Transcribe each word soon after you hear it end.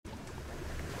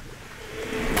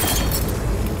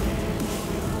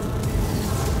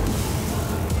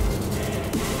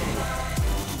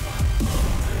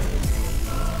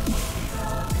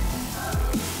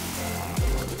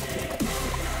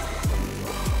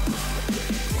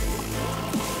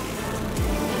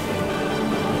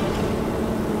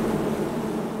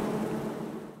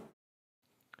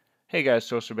Hey guys,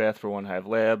 Sociopath for OneHive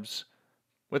Labs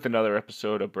with another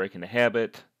episode of Breaking the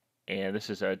Habit, and this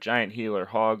is a giant healer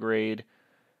hog raid.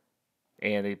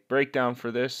 And the breakdown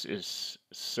for this is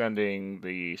sending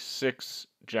the 6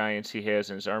 giants he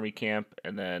has in his army camp,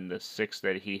 and then the 6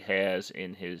 that he has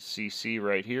in his CC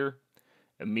right here.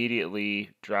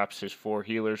 Immediately drops his 4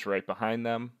 healers right behind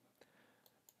them.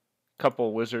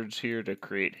 Couple wizards here to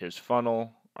create his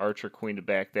funnel, archer queen to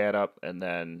back that up, and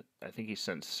then I think he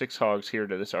sends 6 hogs here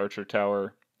to this archer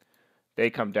tower.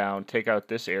 They come down, take out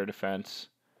this air defense,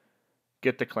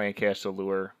 get the clan castle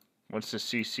lure. Once the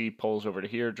CC pulls over to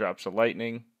here, drops a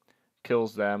lightning,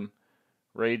 kills them.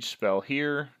 Rage spell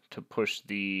here to push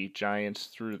the giants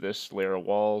through this layer of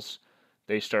walls.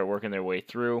 They start working their way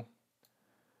through.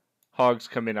 Hogs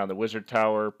come in on the wizard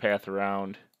tower, path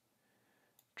around,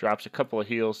 drops a couple of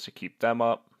heals to keep them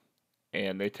up,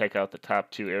 and they take out the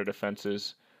top 2 air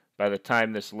defenses. By the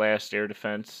time this last air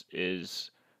defense is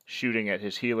shooting at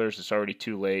his healers, it's already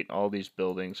too late. All these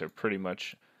buildings are pretty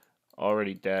much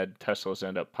already dead. Teslas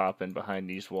end up popping behind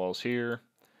these walls here.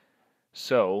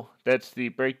 So that's the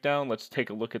breakdown. Let's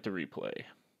take a look at the replay.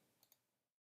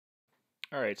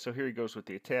 Alright, so here he goes with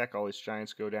the attack. All these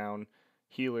giants go down.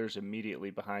 Healers immediately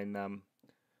behind them.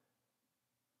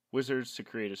 Wizards to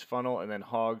create his funnel, and then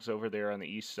hogs over there on the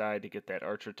east side to get that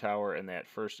archer tower and that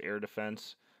first air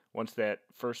defense. Once that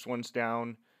first one's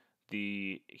down,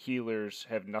 the healers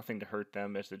have nothing to hurt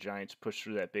them as the giants push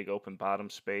through that big open bottom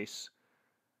space.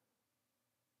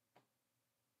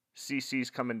 CC's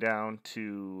coming down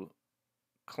to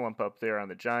clump up there on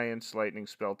the giants. Lightning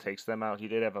spell takes them out. He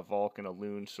did have a Vulk and a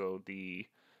Loon, so the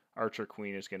archer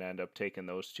queen is going to end up taking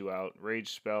those 2 out.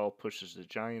 Rage spell pushes the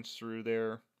giants through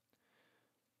there.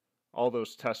 All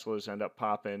those Teslas end up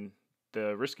popping.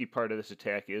 The risky part of this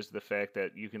attack is the fact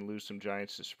that you can lose some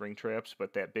giants to spring traps,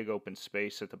 but that big open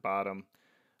space at the bottom,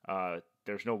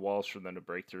 there's no walls for them to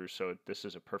break through, so this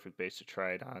is a perfect base to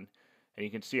try it on. And you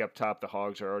can see up top the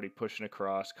hogs are already pushing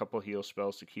across, couple heal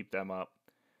spells to keep them up,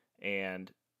 and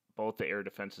both the air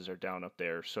defenses are down up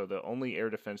there. So the only air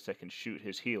defense that can shoot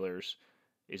his healers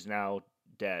is now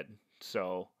dead.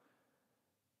 So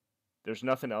there's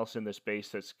nothing else in this base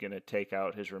that's going to take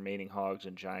out his remaining hogs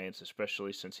and giants,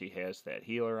 especially since he has that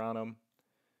healer on him.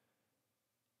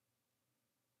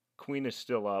 Queen is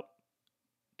still up,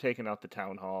 taking out the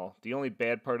town hall. The only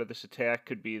bad part of this attack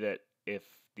could be that if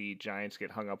the giants get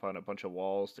hung up on a bunch of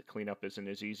walls, the cleanup isn't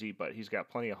as easy, but he's got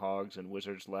plenty of hogs and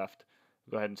wizards left.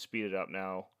 Go ahead and speed it up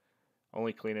now.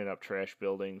 Only cleaning up trash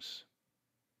buildings.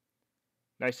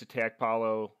 Nice attack,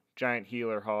 Paulo. Giant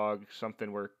healer hog,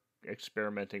 something we're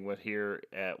experimenting with here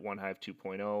at OneHive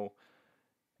 2.0,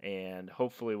 and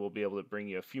hopefully we'll be able to bring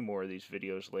you a few more of these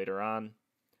videos later on.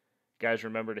 Guys,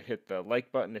 remember to hit the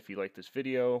like button if you like this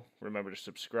video. Remember to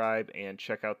subscribe and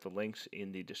check out the links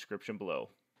in the description below.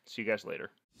 See you guys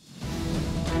later.